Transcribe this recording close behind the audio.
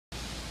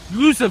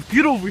Yusuf,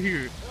 get over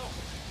here.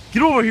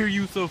 Get over here,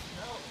 Yusuf.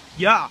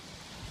 Yeah.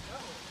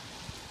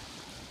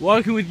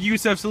 Walking with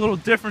Yusuf's a little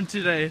different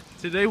today.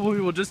 Today we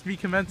will just be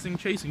commencing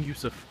chasing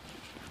Yusuf.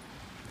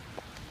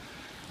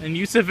 And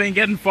Yusuf ain't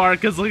getting far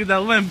because look at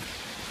that limp.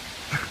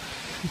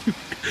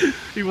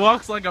 He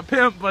walks like a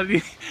pimp, but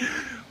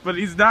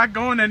he's not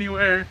going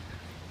anywhere.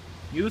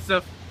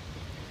 Yusuf.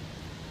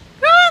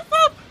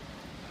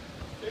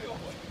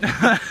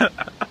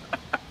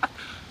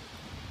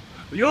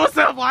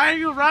 Yusuf, why are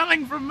you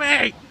running from me?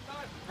 I'm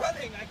not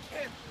running, I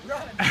can't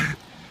run.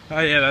 Oh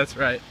yeah, that's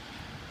right.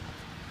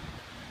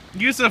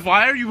 Yusuf,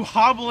 why are you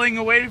hobbling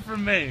away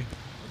from me?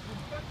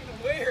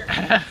 You're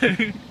fucking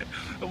weird.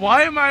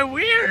 Why am I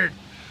weird?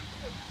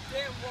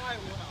 Damn why,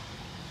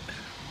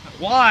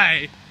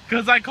 Why?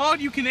 Because I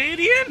called you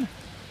Canadian?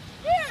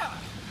 Yeah.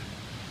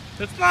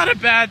 That's not a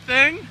bad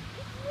thing.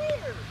 It's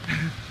weird.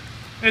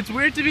 It's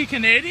weird to be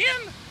Canadian?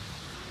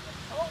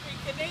 Call me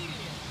Canadian.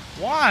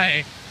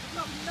 Why?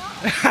 No, I'm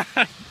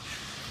not.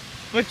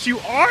 But you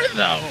are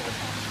though.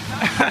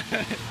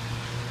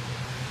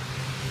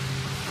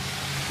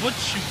 But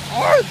you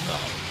are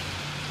though.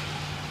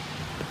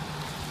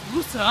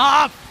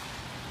 Yusuf!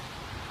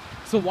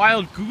 It's a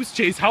wild goose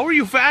chase. How are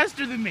you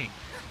faster than me?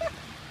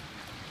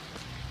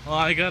 Well,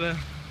 I gotta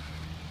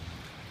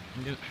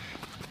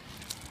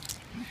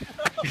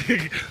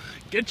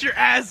get your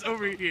ass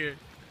over here.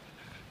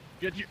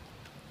 Get your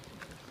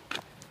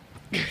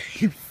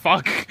you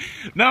fuck.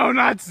 No,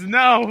 not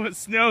snow.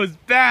 Snow is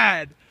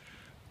bad.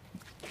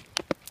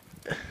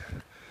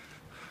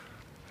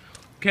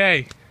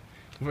 Okay.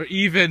 We're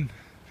even.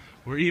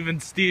 We're even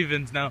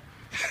Stevens now.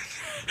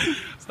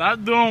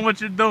 Stop doing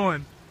what you're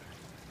doing.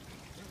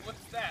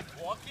 What's that?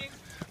 Walking?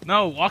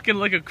 No, walking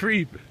like a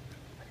creep.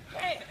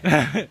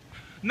 Can't.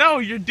 No,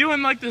 you're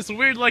doing like this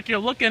weird, like you're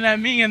looking at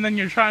me and then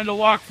you're trying to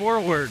walk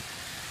forward.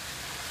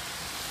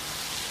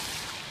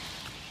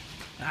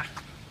 Ah.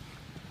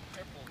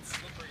 Careful, it's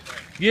slippery there.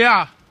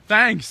 Yeah,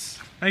 thanks.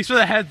 Thanks for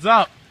the heads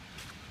up.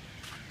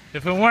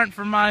 If it weren't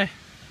for my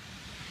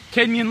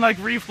Kenyan-like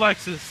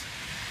reflexes.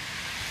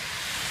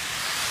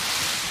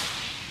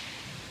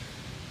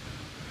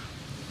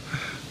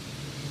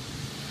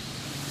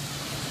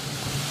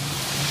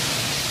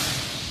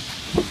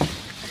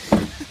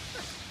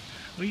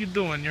 What are you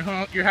doing?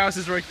 Your house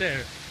is right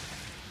there.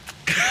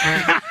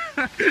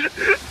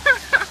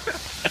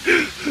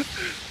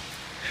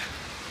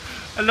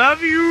 I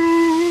love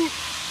you.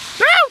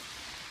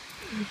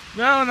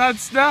 No, not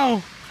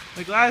snow.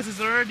 The glass is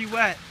already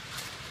wet.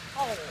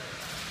 Oh.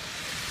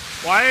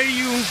 Why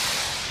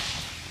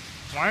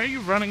are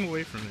you running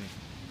away from me?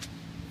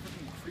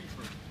 Freaking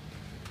creeper.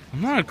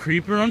 I'm not a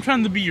creeper. I'm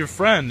trying to be your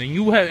friend, and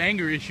you have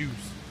anger issues.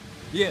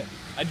 Yeah,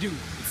 I do.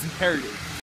 It's imperative.